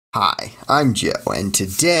Hi, I'm Joe, and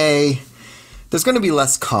today there's going to be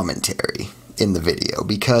less commentary in the video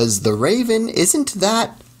because The Raven isn't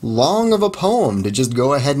that long of a poem to just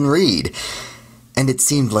go ahead and read, and it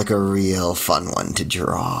seemed like a real fun one to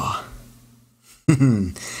draw.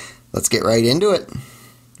 Let's get right into it.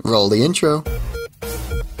 Roll the intro.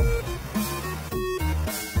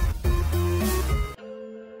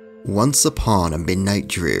 Once upon a midnight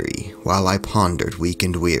dreary, while I pondered weak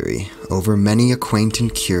and weary over many a quaint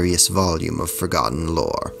and curious volume of forgotten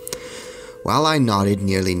lore, while I nodded,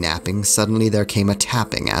 nearly napping, suddenly there came a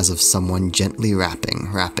tapping as of someone gently rapping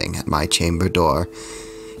at my chamber door.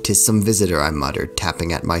 "'Tis some visitor," I muttered,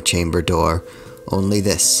 tapping at my chamber door, "only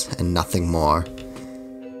this, and nothing more."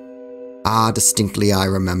 Ah, distinctly I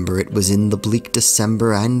remember, it was in the bleak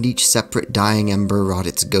December, and each separate dying ember wrought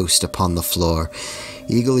its ghost upon the floor.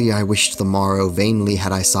 Eagerly I wished the morrow, vainly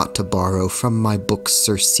had I sought to borrow from my books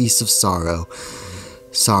surcease of sorrow,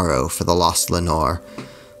 sorrow for the lost Lenore,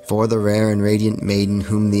 for the rare and radiant maiden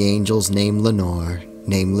whom the angels name Lenore,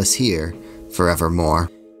 nameless here,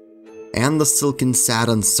 forevermore. And the silken, sad,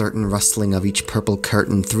 uncertain rustling of each purple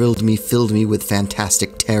curtain thrilled me, filled me with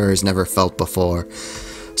fantastic terrors never felt before.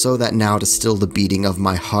 So that now to still the beating of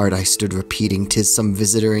my heart I stood repeating, "'Tis some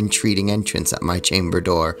visitor entreating entrance at my chamber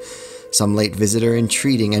door. Some late visitor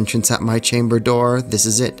entreating entrance at my chamber door, this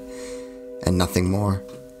is it, and nothing more."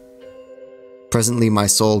 Presently my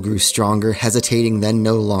soul grew stronger, hesitating then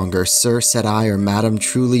no longer. "Sir," said I, "or madam,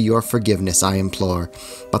 truly your forgiveness I implore.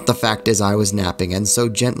 But the fact is I was napping, and so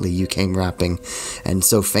gently you came rapping, and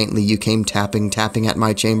so faintly you came tapping at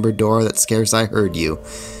my chamber door that scarce I heard you."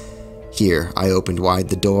 Here I opened wide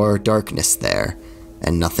the door, darkness there,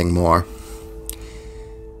 and nothing more.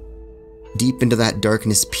 Deep into that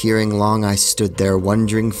darkness peering, long I stood there,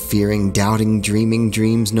 wondering, fearing, doubting, dreaming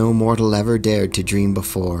dreams no mortal ever dared to dream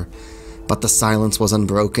before. But the silence was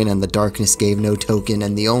unbroken, and the darkness gave no token,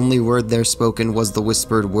 and the only word there spoken was the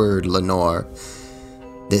whispered word, "Lenore."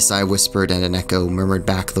 This I whispered, and an echo murmured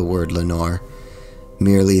back the word, "Lenore."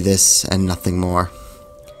 Merely this, and nothing more.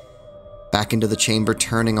 Back into the chamber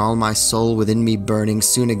turning, all my soul within me burning,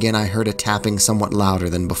 soon again I heard a tapping somewhat louder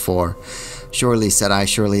than before. "Surely," said I,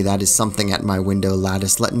 "surely that is something at my window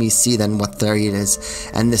lattice. Let me see then what there it is,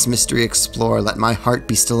 and this mystery explore. Let my heart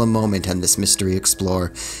be still a moment, and this mystery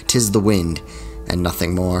explore. 'Tis the wind, and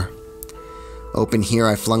nothing more." Open here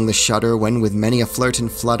I flung the shutter, when with many a flirt and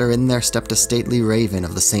flutter in there stepped a stately raven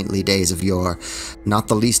of the saintly days of yore. Not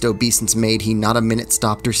the least obeisance made he, not a minute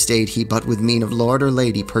stopped or stayed he, but with mien of lord or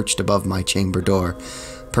lady perched above my chamber door.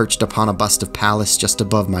 Perched upon a bust of Pallas just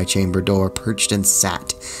above my chamber door, perched and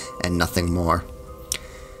sat, and nothing more.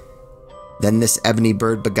 Then this ebony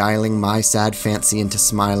bird beguiling my sad fancy into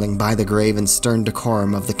smiling, by the grave and stern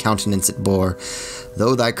decorum of the countenance it bore.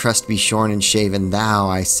 "Though thy crest be shorn and shaven, thou,"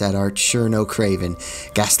 I said, "art sure no craven,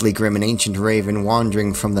 ghastly grim and ancient raven,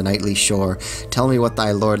 wandering from the nightly shore. Tell me what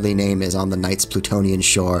thy lordly name is on the night's Plutonian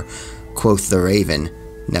shore." Quoth the raven,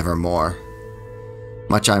 "Nevermore."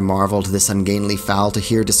 Much I marveled this ungainly fowl to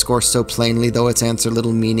hear discourse so plainly, though its answer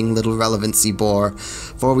little meaning, little relevancy bore.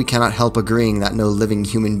 For we cannot help agreeing that no living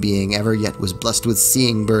human being ever yet was blessed with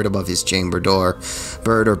seeing bird above his chamber door,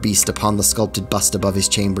 bird or beast upon the sculpted bust above his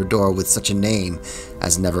chamber door, with such a name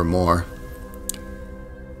as Nevermore.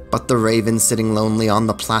 But the raven, sitting lonely on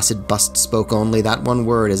the placid bust, spoke only that one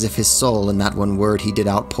word, as if his soul in that one word he did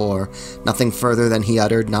outpour. Nothing further than he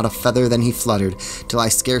uttered, not a feather than he fluttered, till I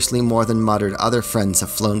scarcely more than muttered, "Other friends have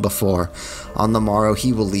flown before. On the morrow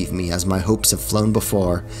he will leave me, as my hopes have flown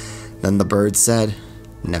before." Then the bird said,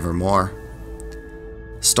 "Nevermore."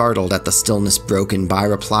 Startled at the stillness broken by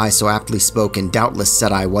reply so aptly spoken, "Doubtless,"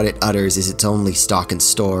 said I, "what it utters is its only stock and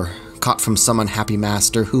store, caught from some unhappy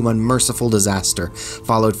master, whom unmerciful disaster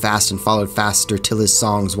followed fast and followed faster, till his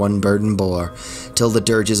songs one burden bore, till the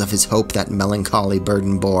dirges of his hope that melancholy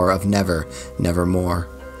burden bore, of never, nevermore."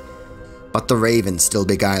 But the raven still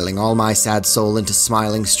beguiling all my sad soul into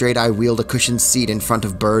smiling, straight I wheeled a cushioned seat in front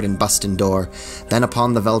of bird and bust and door. Then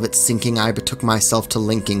upon the velvet sinking, I betook myself to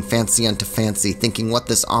linking fancy unto fancy, thinking what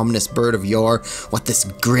this ominous bird of yore, what this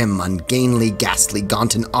grim, ungainly, ghastly,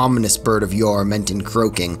 gaunt, and ominous bird of yore meant in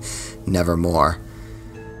croaking, "Nevermore."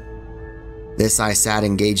 This I sat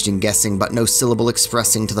engaged in guessing, but no syllable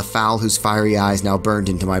expressing to the fowl whose fiery eyes now burned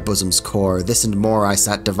into my bosom's core. This and more I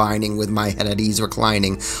sat divining, with my head at ease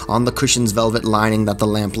reclining on the cushion's velvet lining that the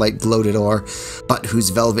lamplight gloated o'er, but whose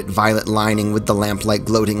velvet violet lining with the lamplight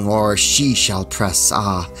gloating o'er she shall press,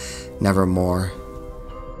 ah, nevermore.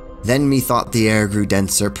 Then methought the air grew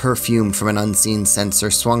denser, perfumed from an unseen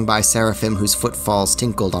censer, swung by seraphim whose footfalls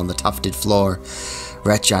tinkled on the tufted floor.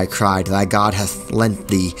 Wretch, I cried, thy God hath lent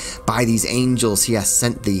thee, by these angels he hath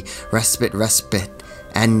sent thee, respite,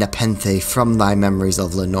 and nepenthe from thy memories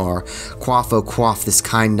of Lenore. Quaff, oh quaff this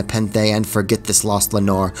kind nepenthe, and forget this lost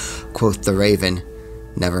Lenore. Quoth the raven,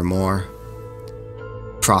 nevermore.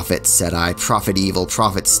 Prophet, said I, prophet evil,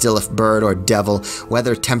 prophet still if bird or devil,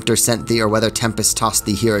 whether tempter sent thee or whether tempest tossed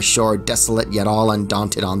thee here ashore, desolate yet all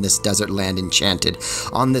undaunted on this desert land enchanted,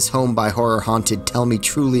 on this home by horror haunted, tell me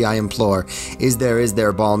truly I implore, is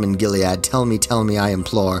there balm in Gilead, tell me I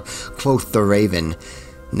implore. Quoth the raven,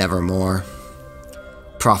 nevermore.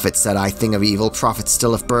 Prophet, said I, thing of evil, prophet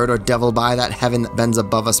still if bird or devil, by that heaven that bends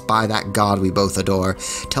above us, by that God we both adore,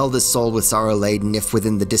 tell this soul with sorrow laden, if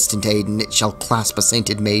within the distant Aiden it shall clasp a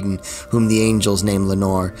sainted maiden, whom the angels name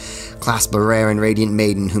Lenore. Clasp a rare and radiant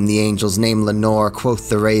maiden, whom the angels name Lenore. Quoth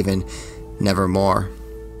the raven, nevermore.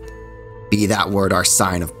 Be that word our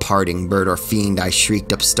sign of parting, bird or fiend, I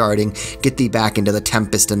shrieked upstarting. Get thee back into the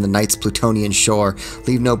tempest and the night's Plutonian shore.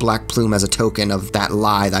 Leave no black plume as a token of that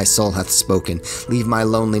lie thy soul hath spoken. Leave my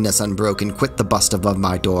loneliness unbroken, quit the bust above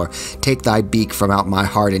my door. Take thy beak from out my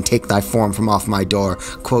heart, and take thy form from off my door.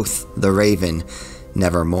 Quoth the raven,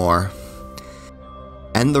 nevermore.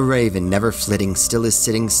 And the raven, never flitting, still is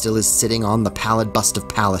sitting on the pallid bust of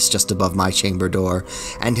Pallas just above my chamber door,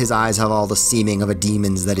 and his eyes have all the seeming of a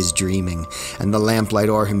demon's that is dreaming, and the lamplight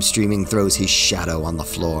o'er him streaming throws his shadow on the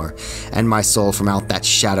floor, and my soul from out that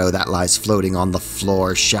shadow that lies floating on the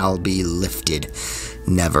floor shall be lifted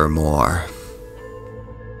nevermore.